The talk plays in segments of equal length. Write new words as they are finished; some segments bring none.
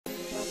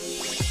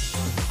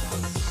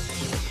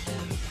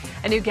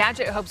A new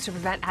gadget hopes to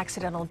prevent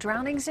accidental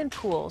drownings in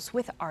pools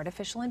with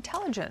artificial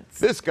intelligence.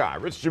 This guy,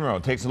 Rich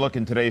Jamiro, takes a look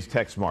in today's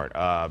Tech Smart.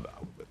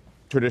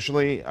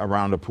 Traditionally,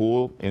 around a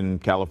pool in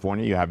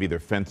California, you have either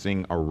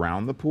fencing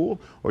around the pool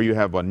or you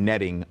have a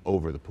netting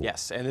over the pool.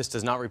 Yes, and this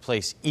does not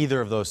replace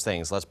either of those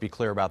things. Let's be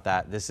clear about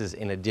that. This is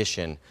in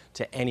addition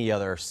to any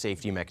other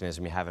safety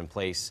mechanism you have in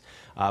place.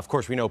 Of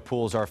course, we know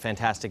pools are a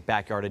fantastic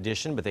backyard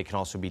addition, but they can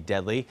also be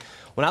deadly.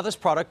 Well, now this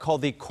product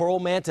called the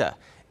Manta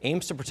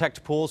aims to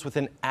protect pools with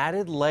an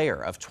added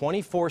layer of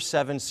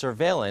 24/7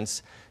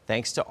 surveillance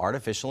thanks to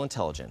artificial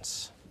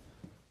intelligence.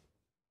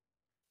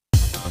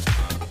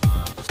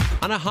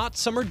 On a hot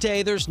summer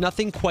day, there's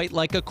nothing quite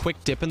like a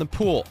quick dip in the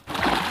pool.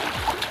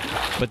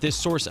 But this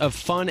source of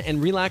fun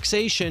and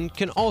relaxation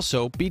can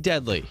also be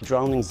deadly.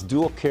 Drownings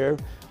do occur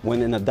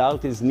when an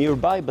adult is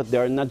nearby, but they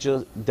are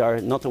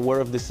not aware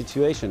of the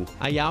situation.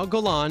 Ayao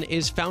Golan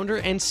is founder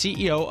and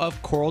CEO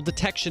of Coral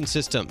Detection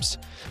Systems.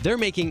 They're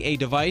making a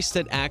device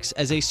that acts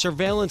as a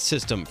surveillance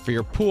system for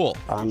your pool.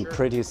 I'm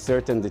pretty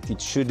certain that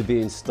it should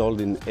be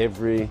installed in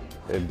every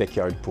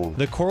backyard pool.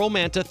 The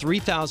Manta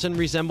 3000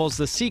 resembles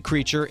the sea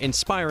creature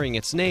inspiring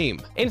its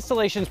name.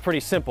 Installation's pretty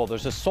simple.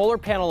 There's a solar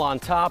panel on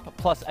top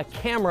plus a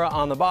camera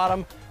on the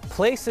bottom.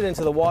 Place it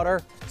into the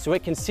water so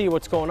it can see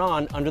what's going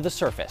on under the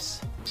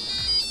surface.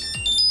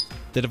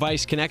 The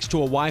device connects to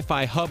a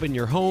Wi-Fi hub in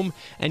your home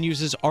and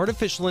uses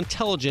artificial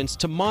intelligence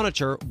to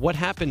monitor what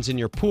happens in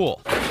your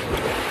pool.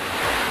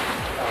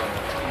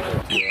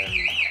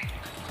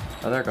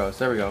 Oh, there it goes.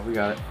 There we go. We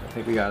got it. I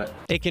think we got it.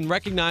 It can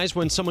recognize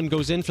when someone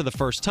goes in for the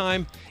first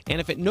time, and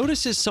if it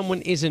notices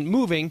someone isn't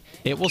moving,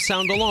 it will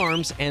sound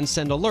alarms and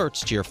send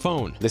alerts to your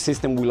phone. The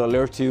system will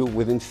alert you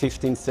within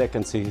 15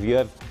 seconds, so if you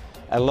have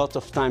a lot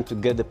of time to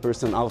get the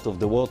person out of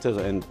the water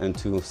and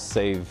to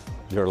save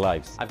their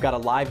lives. I've got a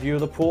live view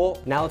of the pool.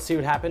 Now let's see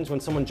what happens when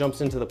someone jumps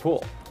into the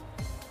pool.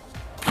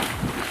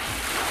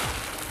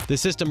 The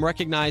system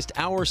recognized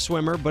our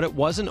swimmer, but it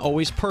wasn't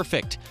always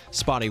perfect.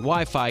 Spotty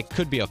Wi-Fi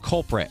could be a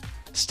culprit.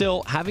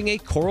 Still, having a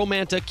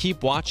Manta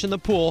keep watch in the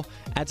pool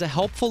adds a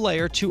helpful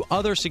layer to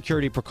other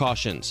security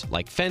precautions,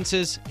 like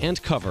fences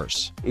and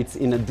covers. It's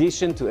in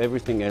addition to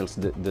everything else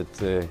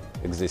that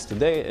exists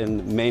today,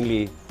 and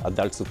mainly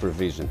adult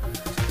supervision.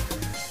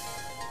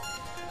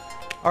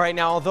 All right,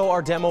 now, although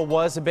our demo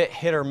was a bit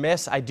hit or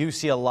miss, I do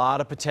see a lot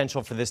of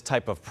potential for this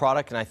type of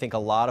product, and I think a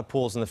lot of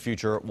pools in the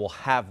future will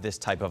have this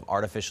type of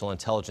artificial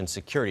intelligence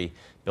security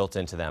built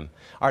into them.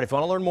 All right, if you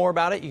want to learn more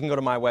about it, you can go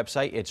to my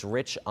website. It's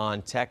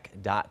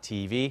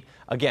richontech.tv.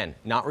 Again,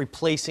 not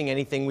replacing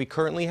anything we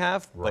currently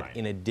have, but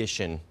in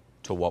addition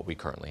to what we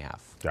currently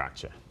have.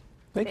 Gotcha.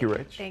 Thank you,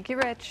 Rich. Thank you,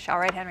 Rich. All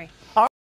right, Henry.